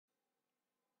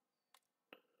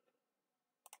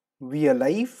We are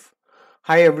live.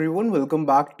 Hi everyone, welcome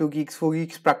back to Geeks for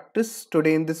Geeks practice.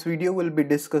 Today in this video we'll be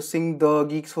discussing the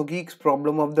Geeks for Geeks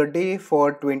problem of the day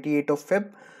for 28th of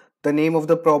Feb. The name of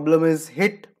the problem is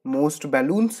hit most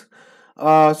balloons.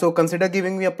 So consider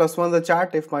giving me a +1 in the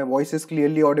chat if my voice is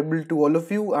clearly audible to all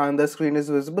of you and the screen is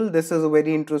visible. This is a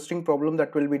very interesting problem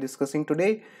that we'll be discussing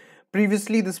today.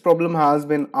 Previously, this problem has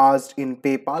been asked in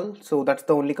PayPal, so that's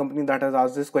the only company that has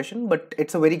asked this question, but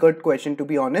it's a very good question to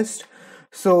be honest.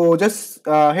 So just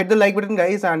hit the like button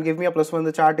guys and give me a +1 in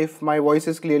the chat if my voice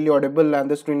is clearly audible and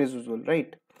the screen is visible,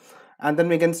 right? And then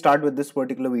we can start with this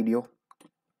particular video.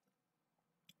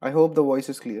 I hope the voice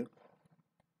is clear.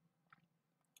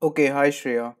 Okay, hi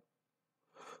Shreya.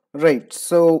 Right,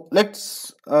 so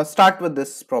let's start with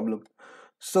this problem.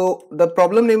 So the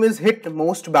problem name is hit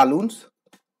most balloons.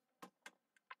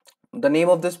 The name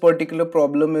of this particular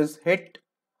problem is hit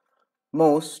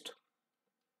most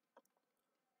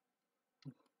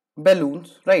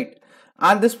balloons, right?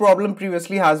 And this problem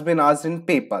previously has been asked in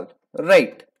PayPal,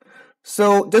 right?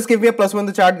 So just give me a +1 in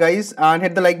the chat guys and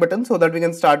hit the like button so that we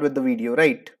can start with the video,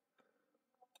 right?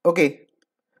 Okay.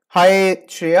 Hi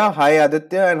Shreya, hi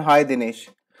Aditya and hi Dinesh.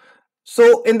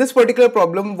 So in this particular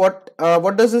problem, what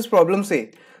does this problem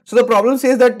say? So the problem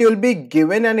says that you'll be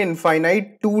given an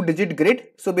infinite 2-digit grid.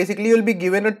 So basically you'll be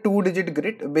given a 2-digit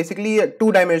grid, basically a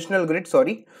 2-dimensional grid,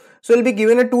 sorry. So you'll be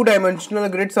given a 2-dimensional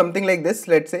grid, something like this,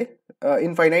 let's say,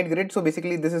 infinite grid. So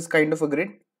basically this is kind of a grid.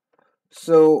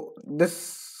 So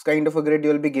this kind of a grid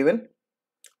you'll be given.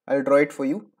 I'll draw it for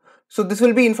you. So this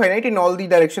will be infinite in all the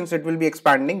directions, it will be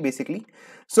expanding basically.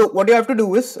 So what you have to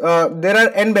do is there are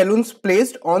n balloons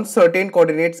placed on certain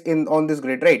coordinates on this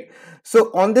grid, right?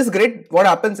 So on this grid what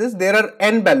happens is there are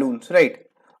n balloons, right?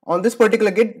 On this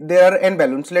particular grid there are n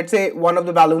balloons. Let's say one of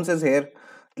the balloons is here.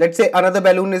 Let's say another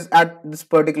balloon is at this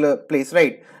particular place,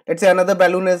 right? Let's say another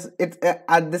balloon is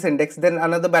at this index, then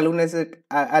another balloon is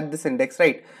at this index,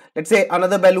 right? Let's say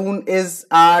another balloon is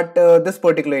at this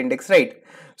particular index, right?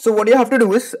 So what you have to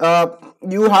do is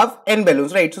you have n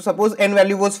balloons, right? So suppose n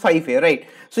value was 5 here, right?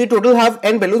 So you total have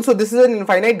n balloons. So this is an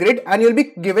infinite grid and you'll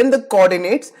be given the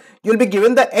coordinates. You'll be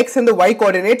given the x and the y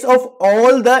coordinates of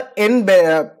all the n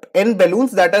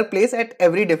balloons that are placed at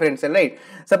every different cell, right?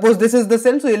 Suppose this is the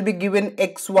cell, so you'll be given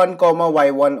x1 comma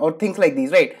y1 or things like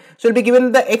these, right? So you'll be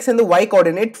given the x and the y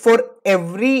coordinate for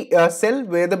every cell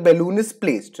where the balloon is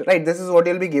placed, right? This is what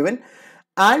you'll be given.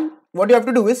 And what you have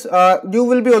to do is you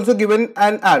will be also given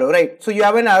an arrow, right? So you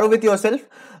have an arrow with yourself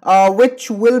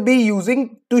which will be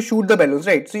using to shoot the balloons,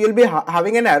 right? So you'll be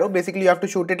having an arrow. Basically you have to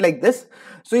shoot it like this.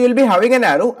 So you'll be having an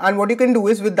arrow, and what you can do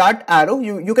is with that arrow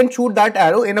you can shoot that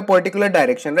arrow in a particular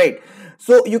direction, right?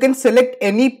 So you can select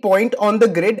any point on the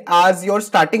grid as your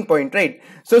starting point, right?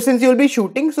 So since you will be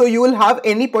shooting, so you will have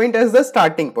any point as the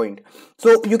starting point.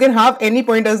 So you can have any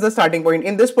point as the starting point.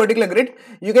 In this particular grid,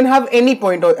 you can have any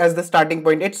point as the starting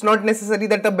point. It's not necessary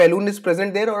that a balloon is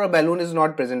present there or a balloon is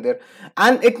not present there.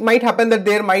 And it might happen that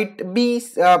there might be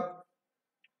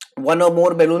one or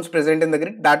more balloons present in the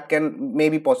grid. That can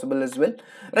maybe possible as well,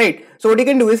 right? So what you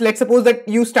can do is, let's suppose that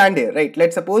you stand here, right?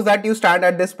 Let's suppose that you stand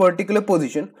at this particular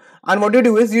position, and what you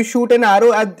do is you shoot an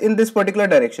arrow in this particular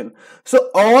direction. So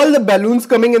all the balloons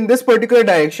coming in this particular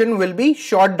direction will be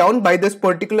shot down by this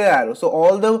particular arrow. So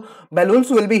all the balloons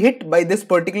will be hit by this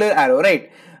particular arrow,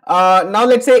 right? Now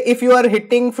let's say if you are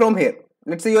hitting from here,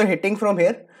 let's say you are hitting from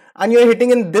here and you are hitting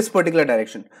in this particular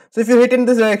direction. So if you hit in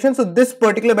this direction, so this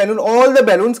particular balloon, all the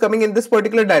balloons coming in this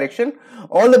particular direction,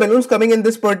 all the balloons coming in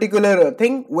this particular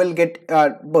thing will get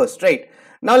burst, right?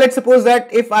 Now let's suppose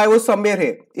that if I was somewhere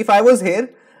here, if I was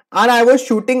here and I was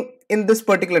shooting in this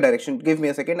particular direction, give me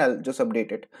a second, I'll just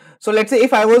update it. So let's say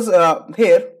if I was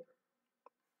here,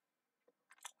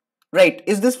 right?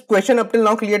 Is this question up till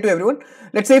now clear to everyone?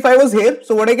 Let's say if I was here,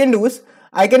 so what I can do is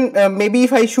I can maybe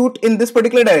if I shoot in this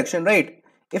particular direction, right?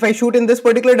 If I shoot in this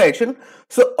particular direction,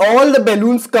 so all the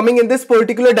balloons coming in this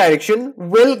particular direction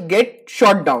will get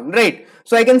shot down, right?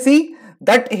 So I can see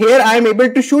that here I am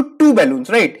able to shoot 2 balloons,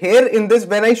 right? Here in this,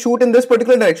 when I shoot in this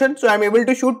particular direction, so I am able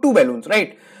to shoot 2 balloons,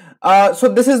 right? So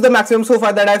this is the maximum so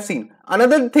far that I've seen.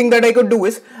 Another thing that I could do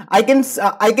is I can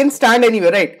stand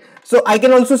anywhere, right? So I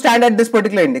can also stand at this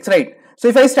particular index, right? So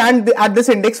if I stand at this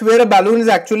index where a balloon is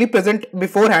actually present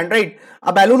beforehand, right?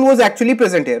 A balloon was actually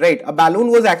present here, right? A balloon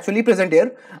was actually present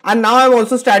here, and now I'm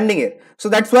also standing here. So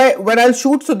that's why when I'll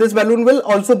shoot, so this balloon will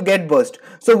also get burst.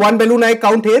 So one balloon I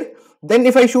count here. Then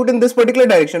if I shoot in this particular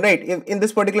direction, right? In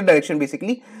this particular direction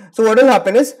basically. So what will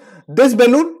happen is this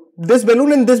balloon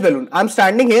and this balloon. I'm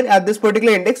standing here at this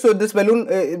particular index. So this balloon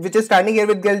which is standing here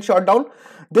will get shot down.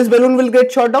 This balloon will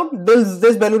get shot down.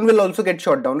 This balloon will also get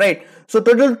shot down, right? So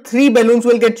total 3 balloons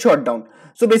will get shot down.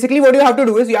 So basically what you have to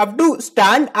do is you have to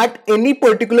stand at any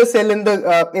particular cell in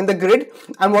the grid,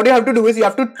 and what you have to do is you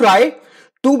have to try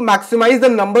to maximize the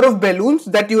number of balloons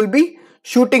that you will be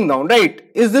shooting down, right?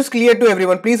 Is this clear to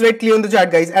everyone? Please write clear in the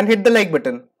chat, guys, and hit the like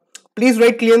button. Please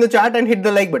write clear in the chat and hit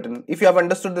the like button if you have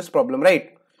understood this problem,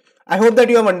 right? I hope that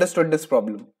you have understood this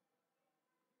problem.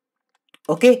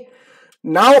 Okay,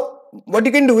 now what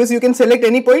you can do is you can select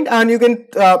any point and you can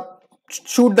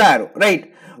shoot the arrow, right?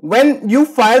 When you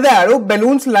fire the arrow,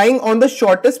 balloons lying on the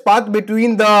shortest path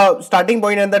between the starting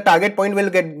point and the target point will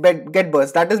get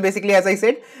burst. That is basically, as I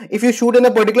said, if you shoot in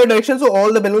a particular direction, so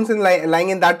all the balloons lying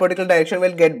in that particular direction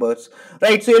will get burst,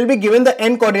 right? So you'll be given the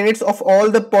n coordinates of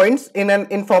all the points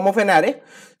in form of an array.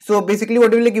 So basically what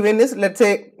will be given is, let's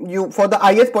say you, for the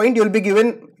ith point, you'll be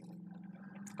given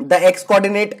the x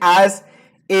coordinate as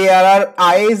ARR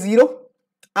I0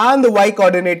 and the y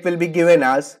coordinate will be given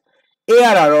as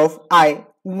ARR of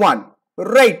I1,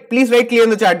 right? Please write clear in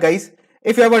the chat, guys.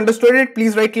 If you have understood it,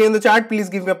 please write clear in the chat. Please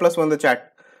give me a +1 in the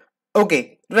chat.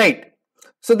 Okay, right.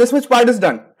 So this much part is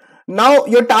done. Now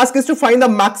your task is to find the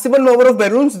maximum number of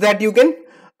balloons that you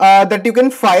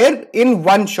can fire in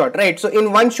one shot, right? So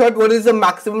in one shot, what is the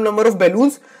maximum number of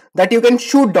balloons that you can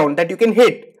shoot down, that you can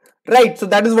hit, right? So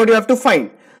that is what you have to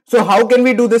find. So how can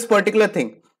we do this particular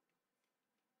thing?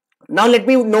 Now let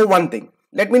me know one thing.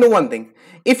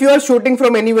 If you are shooting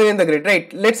from anywhere in the grid,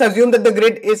 right? Let's assume that the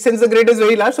grid is, since the grid is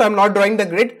very large, so I'm not drawing the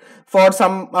grid for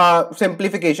some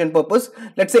simplification purpose.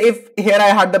 Let's say if here I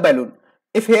had the balloon,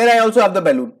 if here I also have the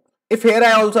balloon, if here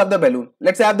I also have the balloon,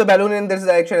 let's say I have the balloon in this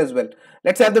direction as well.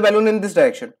 Let's say I have the balloon in this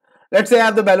direction. Let's say I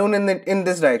have the balloon in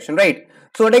this direction, right?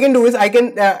 So what I can do is I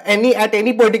can at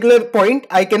any particular point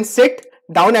I can sit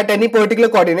down at any particular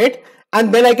coordinate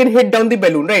and then I can hit down the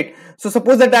balloon, right? So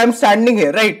suppose that I am standing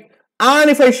here, right?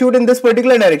 And if I shoot in this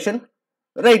particular direction,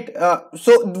 right?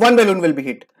 So one balloon will be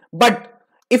hit. But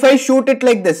if I shoot it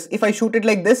like this,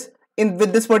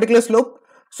 with this particular slope,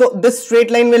 so this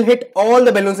straight line will hit all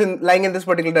the balloons lying in this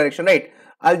particular direction, right?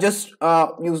 I'll just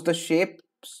use the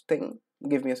shapes thing.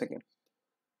 Give me a second.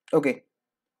 Okay.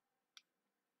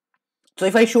 So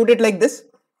if I shoot it like this,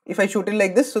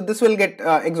 so this will get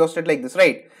exhausted like this,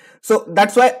 right? So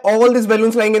that's why all these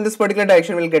balloons lying in this particular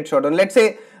direction will get shot down. Let's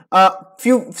say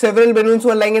several balloons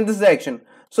were lying in this direction.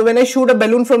 So when I shoot a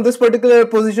balloon from this particular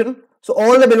position, so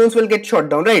all the balloons will get shot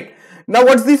down, right? Now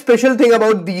what's the special thing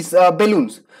about these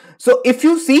balloons? So if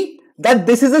you see that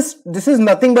this is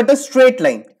nothing but a straight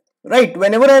line, right?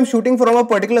 Whenever I am shooting from a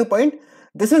particular point,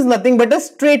 this is nothing but a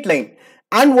straight line.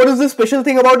 And what is the special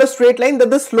thing about a straight line? That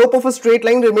the slope of a straight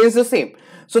line remains the same.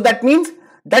 So that means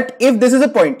that if this is a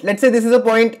point, let's say this is a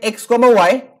point x comma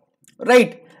y,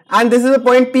 right? And this is a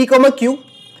point p comma q,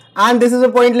 and this is a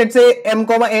point, let's say m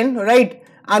comma n, right?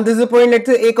 And this is a point, let's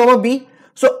say a comma b.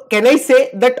 So can I say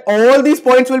that all these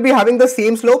points will be having the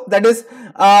same slope, that is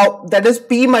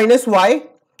p minus y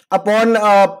upon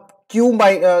q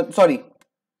minus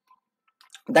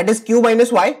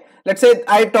y. Let's say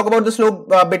I talk about the slope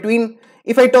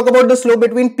if I talk about the slope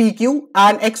between pq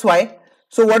and xy.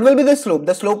 So what will be the slope?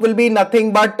 The slope will be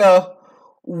nothing but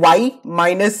y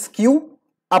minus q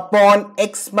upon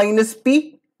x minus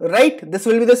p, right? This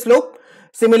will be the slope.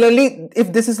 Similarly,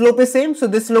 if this slope is same, so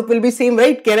this slope will be same,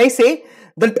 right? Can I say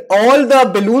that all the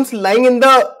balloons lying in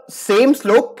the same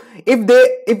slope, if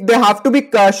they have to be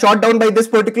shot down by this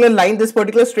particular line, this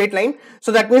particular straight line,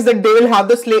 so that means that they will have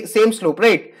the same slope,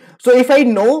 right? So if I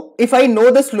know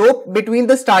the slope between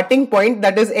the starting point,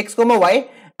 that is x comma y,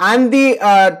 and the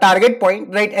target point,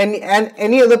 right, and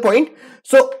any other point,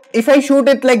 so if I shoot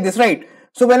it like this, right,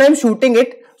 so when I'm shooting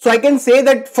it, so I can say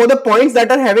that for the points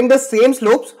that are having the same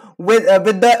slopes with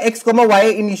the x comma y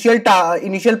initial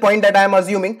point that I am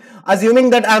assuming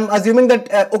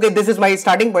that okay, this is my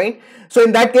starting point, so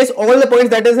in that case all the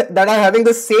points that are having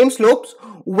the same slopes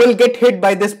will get hit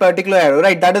by this particular arrow,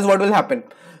 right? That is what will happen.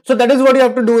 So that is what you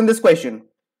have to do in this question.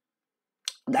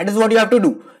 That is what you have to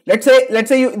do. Let's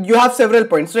say you have several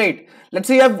points, right? Let's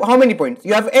say you have how many points?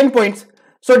 You have n points.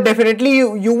 So definitely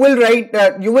you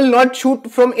will not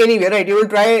shoot from anywhere, right? You will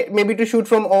try maybe to shoot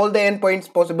from all the n points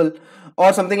possible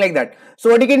or something like that.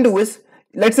 So what you can do is,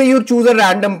 let's say you choose a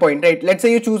random point, right? Let's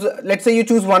say you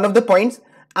choose one of the points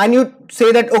and you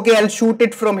say that okay, I'll shoot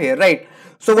it from here, right?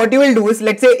 So what you will do is,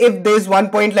 let's say if there's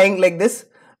one point lying like this,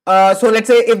 so let's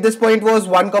say if this point was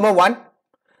 1 comma 1,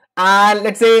 and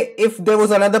let's say if there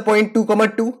was another point 2 comma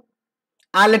 2,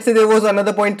 and let's say there was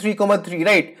another point 3 comma 3,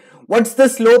 right? What's the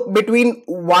slope between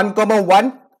 1 comma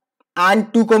 1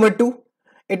 and 2 comma 2?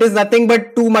 It is nothing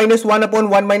but 2 minus 1 upon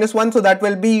 1 minus 1, so that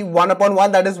will be 1 upon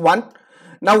 1, that is 1.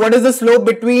 Now what is the slope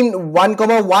between 1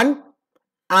 comma 1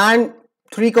 and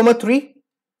 3 comma 3?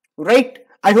 right?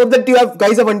 I hope that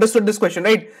guys have understood this question,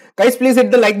 right? Guys, please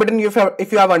hit the like button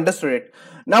if you have understood it.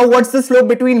 Now, what's the slope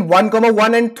between 1 comma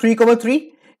 1 and 3 comma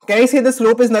 3? Can I say the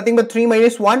slope is nothing but 3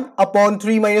 minus 1 upon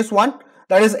 3 minus 1?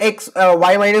 That is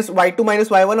y minus y2 minus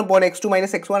y1 upon x2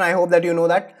 minus x1. I hope that you know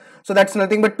that. So that's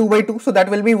nothing but 2 by 2. So that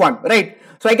will be 1, right?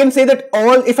 So I can say that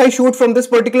if I shoot from this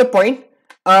particular point,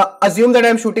 assume that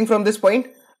I'm shooting from this point,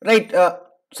 right?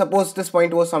 Suppose this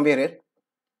point was somewhere here.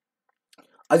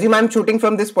 Assume I'm shooting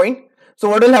from this point. So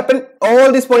what will happen?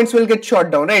 All these points will get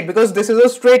shot down, right? Because this is a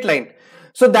straight line.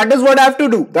 So that is what I have to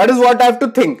do. That is what I have to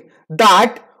think.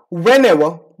 That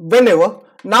whenever,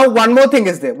 now one more thing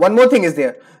is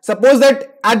there. Suppose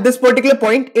that at this particular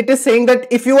point, it is saying that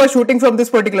if you are shooting from this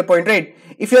particular point, right?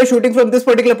 If you are shooting from this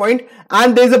particular point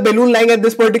and there is a balloon lying at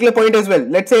this particular point as well.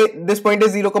 Let's say this point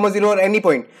is 0, 0 or any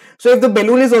point. So if the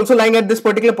balloon is also lying at this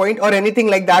particular point or anything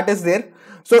like that is there.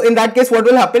 So in that case, what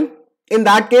will happen? In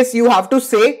that case, you have to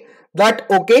say that,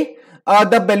 okay,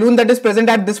 the balloon that is present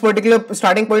at this particular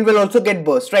starting point will also get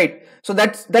burst, right? So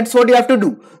that's what you have to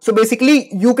do. So basically,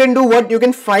 you can do what? You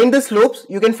can find the slopes.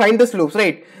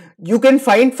 Right? You can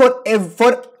find for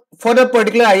a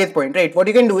particular ith point, right? What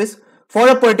you can do is, for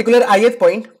a particular ith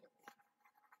point,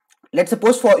 let's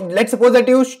suppose that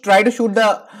you try to shoot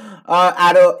the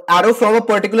arrow from a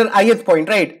particular ith point,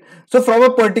 right? So from a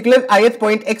particular ith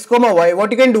point x comma y,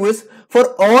 what you can do is,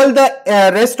 for all the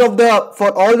rest of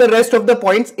the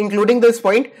points, including this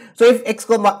point. So if x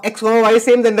comma y is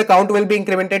same, then the count will be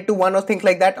incremented to 1 or things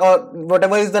like that, or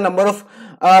whatever is the number of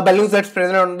balloons that's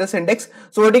present on this index.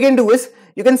 So what you can do is,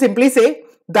 you can simply say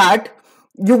that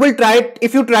you will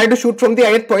if you try to shoot from the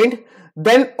ith point,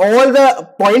 then all the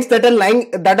points that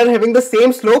are having the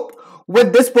same slope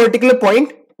with this particular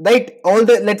point, right?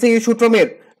 Let's say you shoot from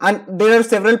here, and there are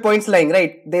several points lying,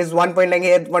 right? There's 1 point lying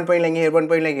here, 1 point lying here, 1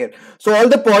 point lying here. So all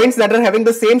the points that are having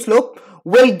the same slope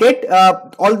will get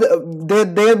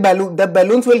the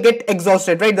balloons will get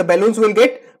exhausted, right? The balloons will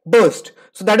get burst.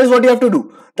 So that is what you have to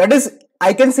do. That is,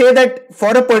 I can say that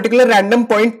for a particular random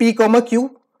point p comma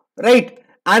q, right,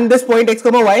 and this point x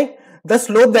comma y, the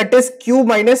slope that is q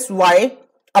minus y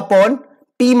upon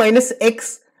p minus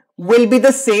x will be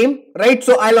the same, right?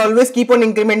 So I'll always keep on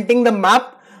incrementing the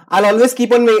map. I'll always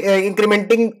keep on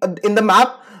incrementing in the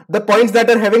map the points that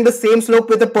are having the same slope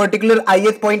with a particular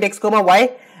ith point x comma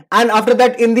y, and after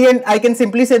that, in the end, I can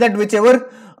simply say that whichever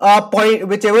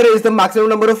is the maximum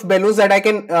number of balloons that I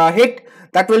can hit,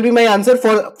 that will be my answer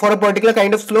for a particular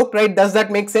kind of slope, right? Does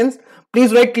that make sense?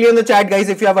 Please write clear in the chat, guys,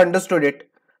 if you have understood it.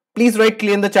 Please write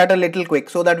clear in the chat a little quick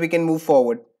so that we can move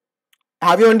forward.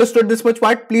 Have you understood this much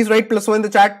part? Please write +1 in the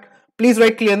chat. Please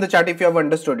write clear in the chat if you have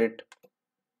understood it.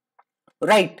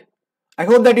 Right. I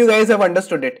hope that you guys have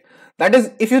understood it. That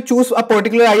is, if you choose a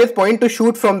particular ith point to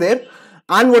shoot from there,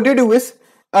 and what you do is,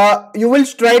 you will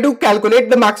try to calculate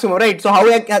the maximum, right? So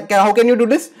how can you do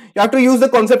this? You have to use the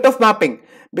concept of mapping,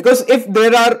 because if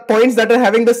there are points that are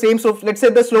having the same slope, let's say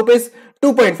the slope is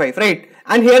 2.5, right?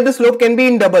 And here the slope can be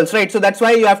in doubles, right? So that's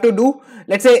why you have to do,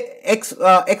 let's say x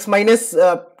minus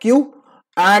q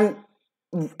and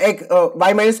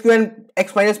y minus q and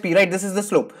x minus p, right? This is the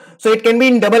slope. So it can be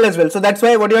in double as well. So that's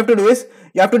why what you have to do is,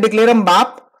 you have to declare a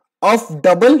map of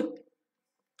double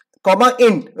comma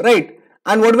int, right?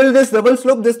 And what will this double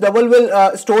slope? This double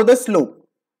will store the slope,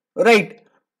 right?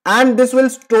 And this will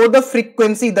store the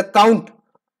frequency, the count,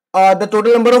 the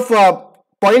total number of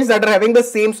points that are having the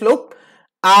same slope,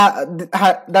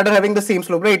 right?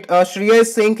 Shreya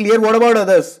is saying clear. What about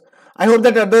others? I hope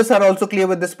that others are also clear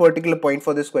with this particular point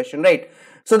for this question, right?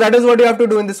 So that is what you have to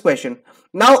do in this question.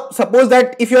 Now, suppose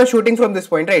that if you are shooting from this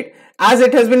point, right, as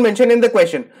it has been mentioned in the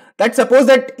question, that suppose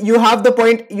that you have the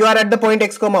point, you are at the point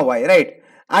x comma y, right,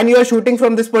 and you are shooting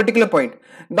from this particular point.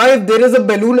 Now, if there is a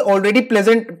balloon already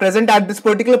present at this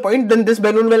particular point, then this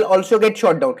balloon will also get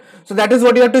shot down. So that is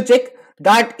what you have to check,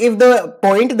 that if the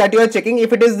point that you are checking,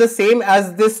 if it is the same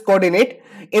as this coordinate,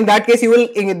 in that case you will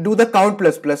do the count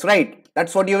plus, right?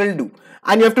 That's what you will do,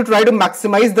 and you have to try to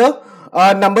maximize the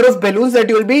number of balloons that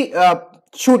you will be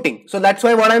shooting. So that's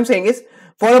why what I'm saying is,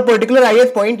 for a particular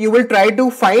ith point, you will try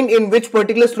to find in which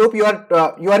particular slope you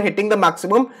are hitting the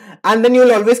maximum, and then you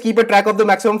will always keep a track of the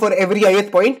maximum for every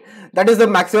ith point. That is the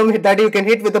maximum that you can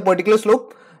hit with a particular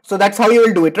slope. So that's how you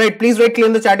will do it, right? Please write clear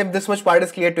in the chat if this much part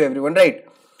is clear to everyone, right?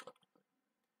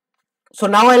 So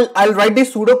now I'll write the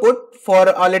pseudocode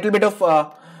for a little bit of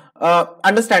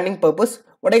understanding purpose.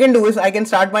 What I can do is, I can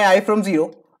start my I from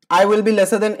 0. I will be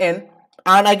lesser than n,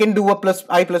 and I can do a plus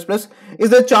I plus plus.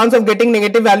 Is there a chance of getting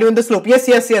negative value in the slope? Yes.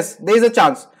 There is a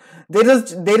chance. There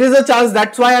is a chance.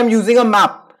 That's why I'm using a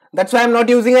map. That's why I'm not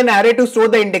using an array to store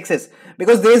the indexes,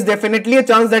 because there is definitely a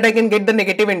chance that I can get the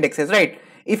negative indexes, right?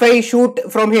 if I shoot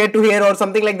from here to here or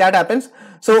something like that happens,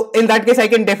 so in that case I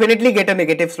can definitely get a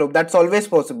negative slope. That's always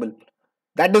possible.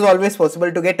 That is always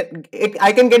possible to get it.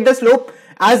 I can get the slope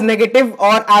as negative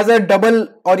or as a double,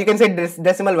 or you can say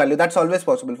decimal value. That's always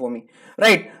possible for me,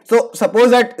 right? So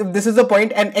suppose that if this is the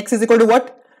point and x is equal to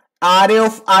what? Ra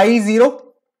of I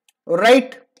 0,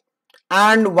 right?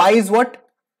 And y is what?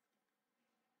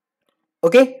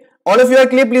 Okay, all of you are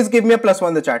clear? Please give me a +1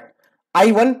 in the chat.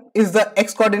 I1 is the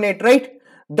x coordinate, right?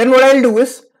 Then what I'll do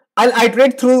is I'll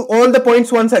iterate through all the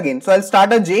points once again. So I'll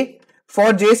start a j.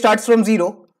 For j starts from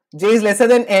 0, j is lesser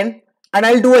than n, and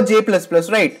I'll do a j plus plus,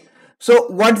 right? So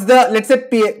what's the, let's say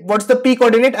p, what's the p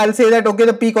coordinate? I'll say that okay,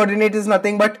 the p coordinate is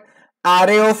nothing but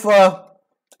array of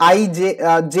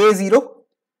j0,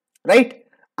 right?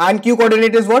 And q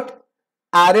coordinate is what?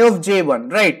 Array of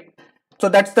j1, right? So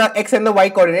that's the x and the y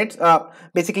coordinates,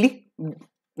 basically,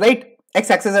 right? X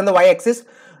axis and the y axis.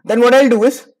 Then what I'll do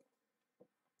is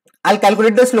I'll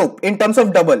calculate the slope in terms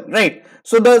of double, right?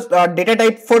 So the data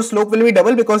type for slope will be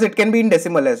double because it can be in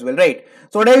decimal as well, right?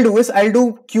 So what I'll do is I'll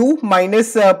do q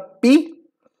minus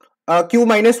q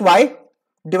minus y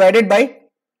divided by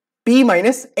p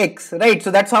minus x, right? So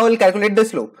that's how I'll calculate the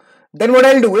slope. Then what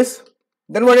I'll do is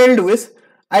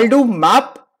I'll do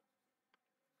map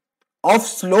of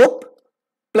slope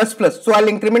plus plus. So I'll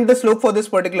increment the slope for this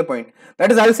particular point.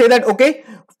 That is, I'll say that okay,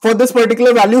 for this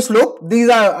particular value slope, these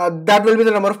are that will be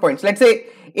the number of points. Let's say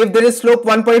if there is slope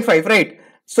 1.5, right?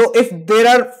 So if there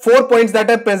are 4 points that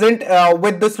are present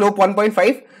with the slope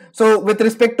 1.5, so with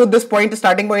respect to this point,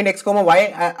 starting point x comma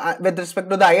y, with respect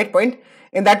to the ith point,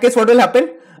 in that case what will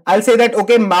happen? I'll say that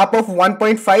okay, map of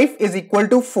 1.5 is equal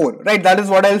to 4, right? That is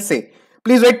what I'll say.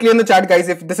 Please write clear in the chat, guys,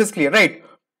 if this is clear, right?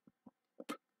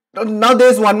 Now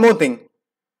there's one more thing.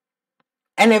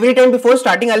 And every time before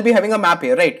starting, I'll be having a map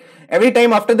here, right? Every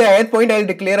time after the ith point, I'll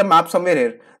declare a map somewhere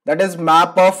here. That is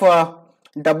map of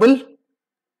double,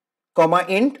 comma,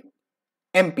 int,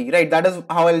 mp, right? That is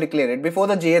how I'll declare it before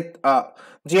the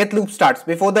jth loop starts,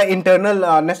 before the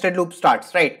internal nested loop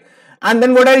starts, right? And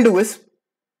then what I'll do is,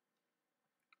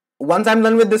 once I'm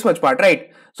done with this much part,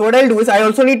 right? So what I'll do is I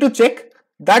also need to check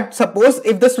that suppose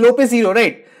if the slope is 0,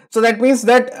 right? So that means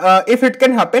that if it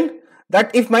can happen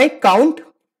that if my count,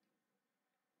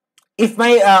 if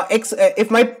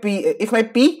my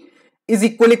p is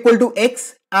equal to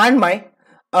x and my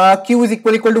q is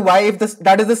equal to y, if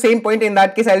that is the same point, in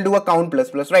that case I'll do a count plus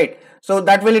plus, right? So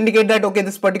that will indicate that okay,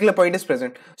 this particular point is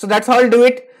present. So that's how I'll do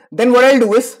it. Then what I'll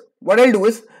do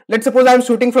is let's suppose I'm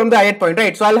shooting from the ith point,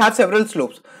 right? So I'll have several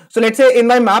slopes. So let's say in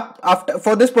my map, after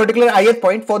for this particular ith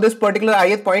point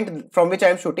from which I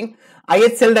am shooting,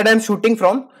 ith cell that I am shooting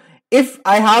from, if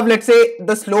I have, let's say,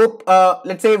 the slope,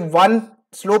 let's say one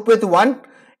slope with 1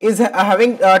 is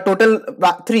having total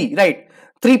 3, right?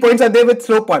 3 points are there with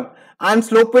slope 1, and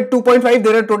slope with 2.5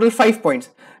 there are total 5 points.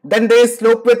 Then there is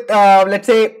slope with let's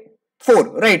say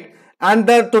 4, right? And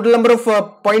the total number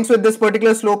of points with this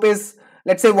particular slope is,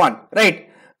 let's say, 1, right?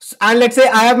 And let's say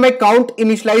I have my count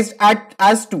initialized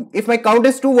as 2. If my count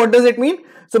is 2, what does it mean?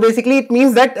 So basically it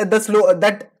means that the slope,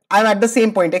 that I'm at the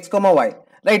same point x comma y,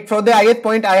 right? For the ith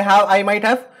point I might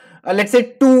have let's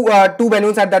say two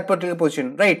balloons at that particular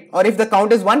position, right? Or if the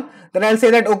count is 1, then I'll say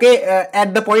that okay,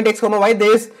 at the point x comma y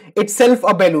there is itself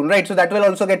a balloon, right? So that will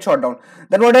also get shot down.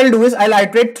 Then what I'll do is I'll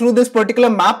iterate through this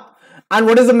particular map. And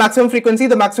what is the maximum frequency?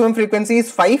 The maximum frequency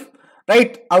is 5,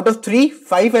 right? Out of 3,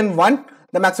 5 and 1,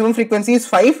 the maximum frequency is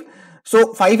 5.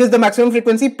 So 5 is the maximum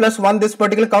frequency plus 1 this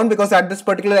particular count, because at this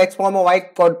particular x comma y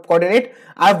coordinate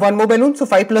I have one more balloon. So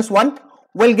 5 plus 1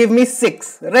 will give me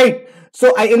 6, right?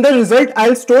 So in the result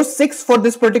I'll store 6 for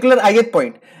this particular ith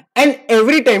point, and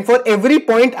every time for every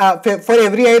point for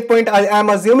every ith point I am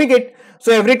assuming it.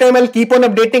 So every time I'll keep on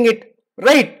updating it,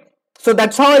 right? So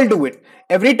that's how I'll do it.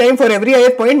 Every time for every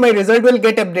ith point my result will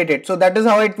get updated. So that is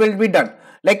how it will be done.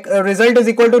 Like result is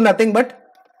equal to nothing but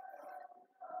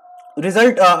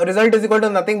result is equal to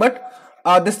nothing but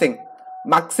this thing,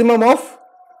 maximum of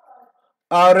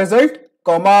result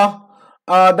comma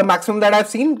the maximum that I've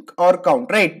seen or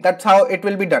count, right? That's how it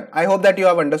will be done. I hope that you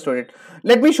have understood it.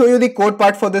 Let me show you the code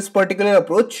part for this particular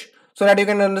approach so that you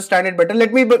can understand it better.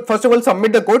 Let me first of all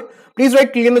submit the code. Please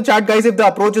write clear in the chat, guys, if the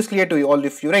approach is clear to you, all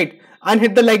of you, right? And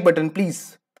hit the like button,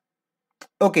 please.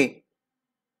 Okay,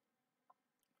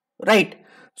 right.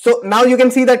 So now you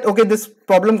can see that okay, this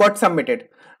problem got submitted.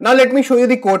 Now let me show you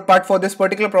the code part for this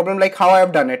particular problem, like how I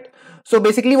have done it. So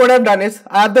basically what I've done is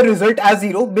I have the result as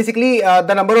 0. Basically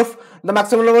the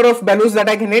maximum number of balloons that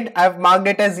I can hit, I have marked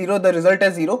it as 0, the result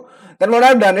as 0. Then what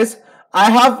I've done is I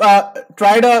have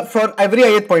tried for every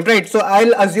ith point, right? So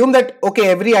I'll assume that okay,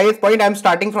 every ith point I'm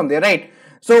starting from there, right?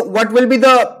 So what will be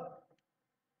the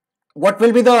what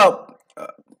will be the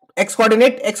x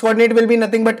coordinate? X coordinate will be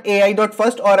nothing but ai dot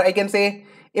first, or I can say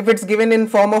if it's given in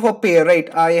form of a pair, right?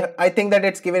 I think that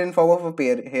it's given in form of a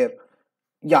pair here.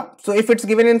 Yeah, so if it's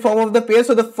given in form of the pair,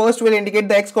 so the first will indicate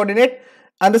the x coordinate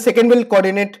and the second will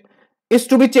coordinate is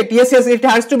to be checked. Yes, yes, it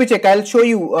has to be checked. I'll show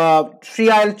you, Shri,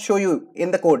 I'll show you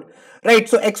in the code. Right,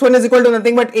 so x1 is equal to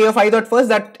nothing but a of I dot first.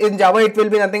 That in Java it will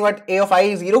be nothing but a of I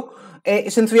is 0.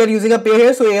 Since we are using a pair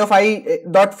here, so a of I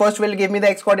dot first will give me the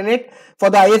x coordinate for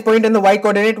the ith point, and the y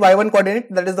coordinate, y1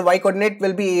 coordinate, that is the y coordinate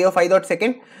will be a of I dot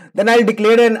second. Then I'll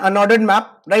declare an unordered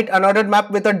map, right? Unordered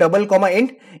map with a double comma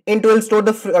int. Int will store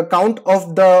the count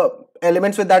of the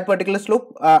elements with that particular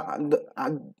slope,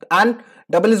 and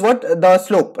double is what? The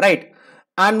slope, right?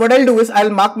 And what I'll do is I'll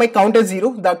mark my count as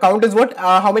 0. The count is what?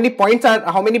 How many points are,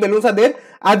 how many balloons are there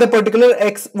at the particular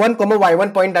x1 comma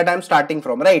y1 point that I'm starting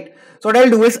from, right? So what I'll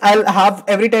do is I'll have,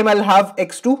 every time I'll have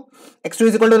x2. x2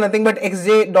 is equal to nothing but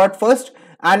xj dot first,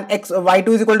 and y2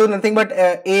 is equal to nothing but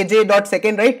aj dot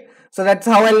second, right? So that's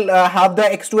how I'll have the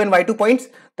x2 and y2 points.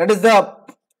 That is the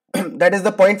that is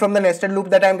the point from the nested loop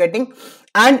that I'm getting.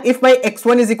 And if my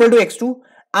x1 is equal to x2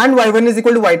 and y1 is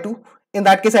equal to y2, in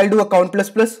that case I'll do a count plus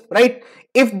plus, right?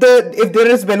 If there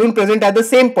is balloon present at the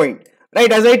same point, right,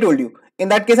 as I told you, in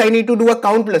that case I need to do a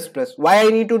count plus plus. Why I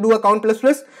need to do a count plus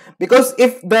plus? Because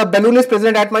if the balloon is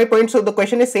present at my point, so the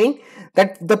question is saying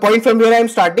that the point from where I am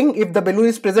starting, if the balloon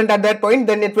is present at that point,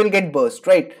 then it will get burst,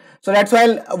 right? So that's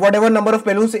why whatever number of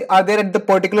balloons are there at the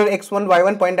particular x1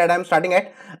 y1 point that I'm starting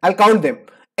at, I'll count them.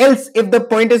 Else, if the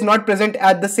point is not present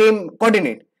at the same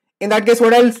coordinate, in that case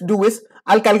what I'll do is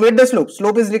I'll calculate the slope.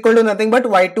 Slope is equal to nothing but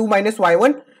y2 minus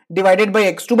y1 divided by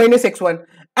x2 minus x1,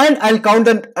 and I'll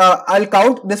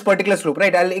count this particular slope,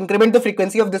 right? I'll increment the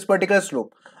frequency of this particular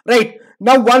slope, right?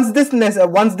 Now once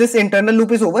this internal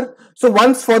loop is over, so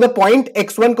once for the point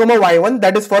x1 comma y1,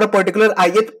 that is for a particular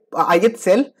ith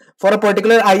cell, for a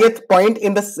particular ith point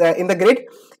in the grid,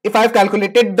 if I've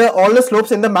calculated all the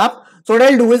slopes in the map, so what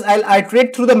I'll do is I'll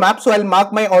iterate through the map. So I'll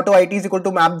mark my auto it is equal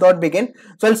to map dot begin.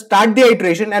 So I'll start the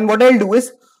iteration, and what I'll do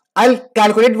is I'll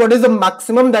calculate what is the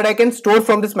maximum that I can store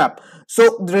from this map.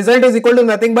 So the result is equal to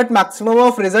nothing but maximum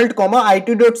of result comma it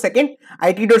dot second.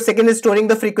 It dot second is storing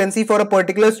the frequency for a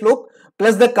particular slope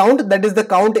plus the count. That is, the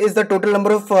count is the total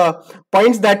number of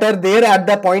points that are there at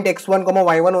the point x1 comma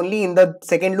y1 only in the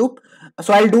second loop.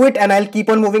 So I'll do it and I'll keep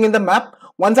on moving in the map.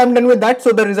 Once I'm done with that,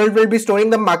 so the result will be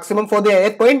storing the maximum for the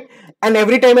ith point, and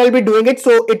every time I'll be doing it,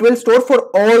 so it will store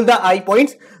for all the I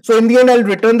points. So in the end I'll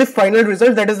return the final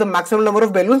result, that is the maximum number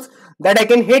of balloons that I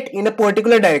can hit in a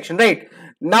particular direction, right?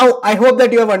 Now I hope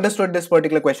that you have understood this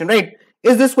particular question, right?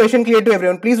 Is this question clear to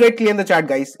everyone? Please write clear in the chat,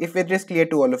 guys, if it is clear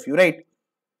to all of you, right?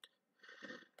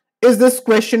 Is this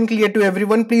question clear to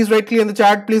everyone? Please write clear in the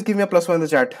chat. Please give me a +1 in the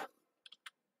chat.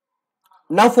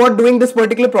 Now for doing this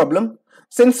particular problem,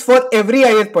 since for every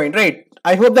ith point, right,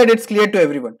 I hope that it's clear to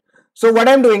everyone. So what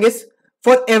I'm doing is,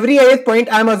 for every ith point,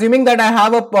 I'm assuming that I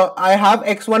have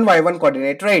x1 y1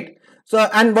 coordinate, right? So,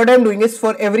 and what I'm doing is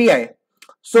for every I,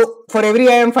 so for every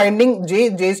I am finding j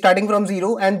is starting from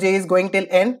 0 and j is going till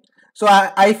n. So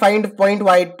I find point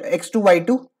x2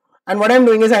 y2, and what I'm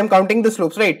doing is I'm counting the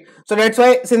slopes, right? So that's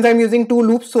why, since I'm using two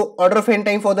loops, so order of n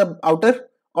time for the outer,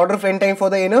 order of n time for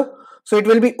the inner, so it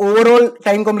will be overall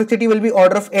time complexity will be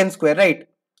order of n square, right?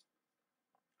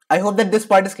 I hope that this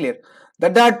part is clear,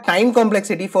 that the time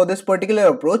complexity for this particular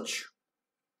approach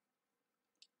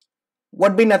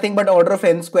would be nothing but order of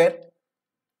n square,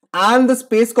 and the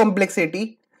space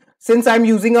complexity, since I'm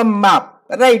using a map,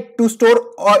 right, to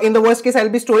store, or in the worst case I'll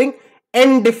be storing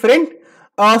n different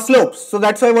slopes. So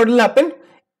that's why what will happen,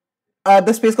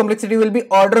 the space complexity will be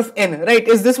order of n, right?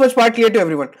 Is this much part clear to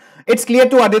everyone? It's clear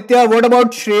to Aditya. What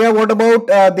about Shreya? What about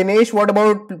Dinesh? What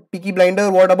about Peaky Blinder?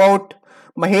 What about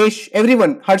Mahesh?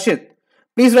 Everyone, Harshit,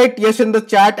 please write yes in the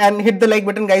chat and hit the like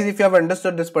button, guys, if you have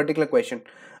understood this particular question.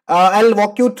 I'll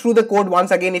walk you through the code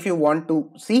once again if you want to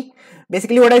see.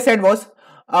 Basically what I said was,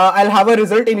 I'll have a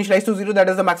result initialized to 0, that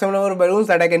is the maximum number of balloons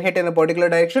that I can hit in a particular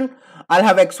direction. I'll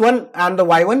have x1 and the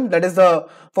y1, that is the,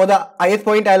 for the ith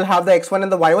point I'll have the x1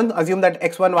 and the y1. Assume that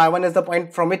x1 y1 is the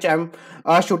point from which I'm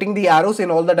shooting the arrows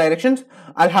in all the directions.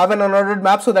 I'll have an unordered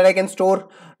map so that I can store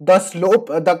the slope,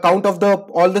 the count of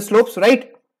all the slopes,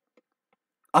 right?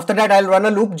 After that I'll run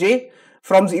a loop j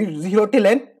from 0 till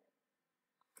n.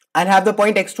 I'll have the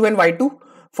point x2 and y2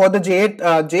 for the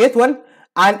jth one,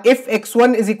 and if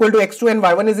x1 is equal to x2 and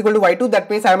y1 is equal to y2, that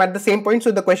means I'm at the same point.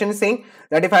 So the question is saying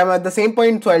that if I'm at the same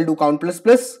point, so I'll do count plus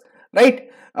plus, right?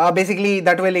 basically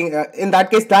that will in that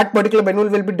case that particular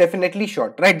balloon will be definitely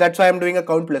short, right? That's why I'm doing a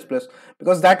count plus plus,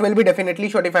 because that will be definitely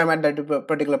short if I'm at that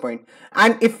particular point.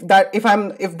 And if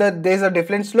there's a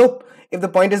different slope, if the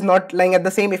point is not lying at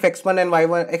the same, if x1 and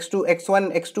y1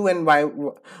 x2 and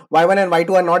y1 and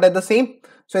y2 are not at the same,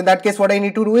 so in that case what I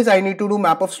need to do is I need to do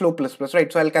map of slope plus plus,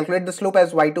 right? So I'll calculate the slope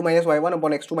as y2 minus y1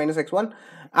 upon x2 minus x1,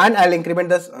 and I'll increment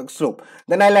the slope.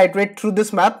 Then I'll iterate through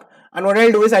this map, and what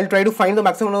I'll do is I'll try to find the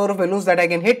maximum number of balloons that I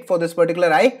can hit for this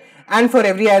particular eye, and for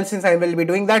every eye, since I will be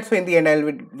doing that, so in the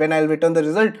end when I'll return the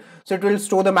result, so it will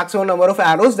store the maximum number of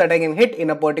arrows that I can hit in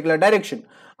a particular direction.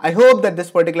 I hope that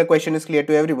this particular question is clear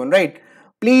to everyone, right?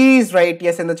 Please write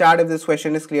yes in the chat if this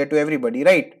question is clear to everybody,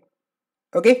 right?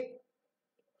 Okay.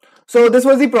 So this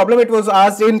was the problem. It was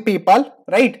asked in PayPal,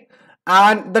 right?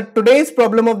 And the today's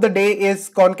problem of the day is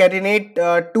concatenate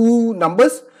two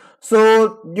numbers.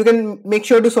 So you can make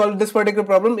sure to solve this particular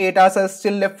problem. 8 hours are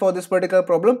still left for this particular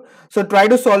problem. So try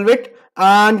to solve it.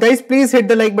 And guys, please hit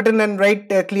the like button and write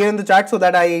clear in the chat so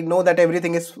that I know that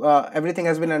everything has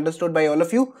been understood by all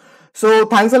of you. So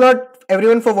thanks a lot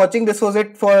everyone for watching. This was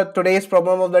it for today's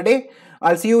problem of the day.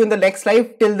 I'll see you in the next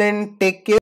live. Till then, take care.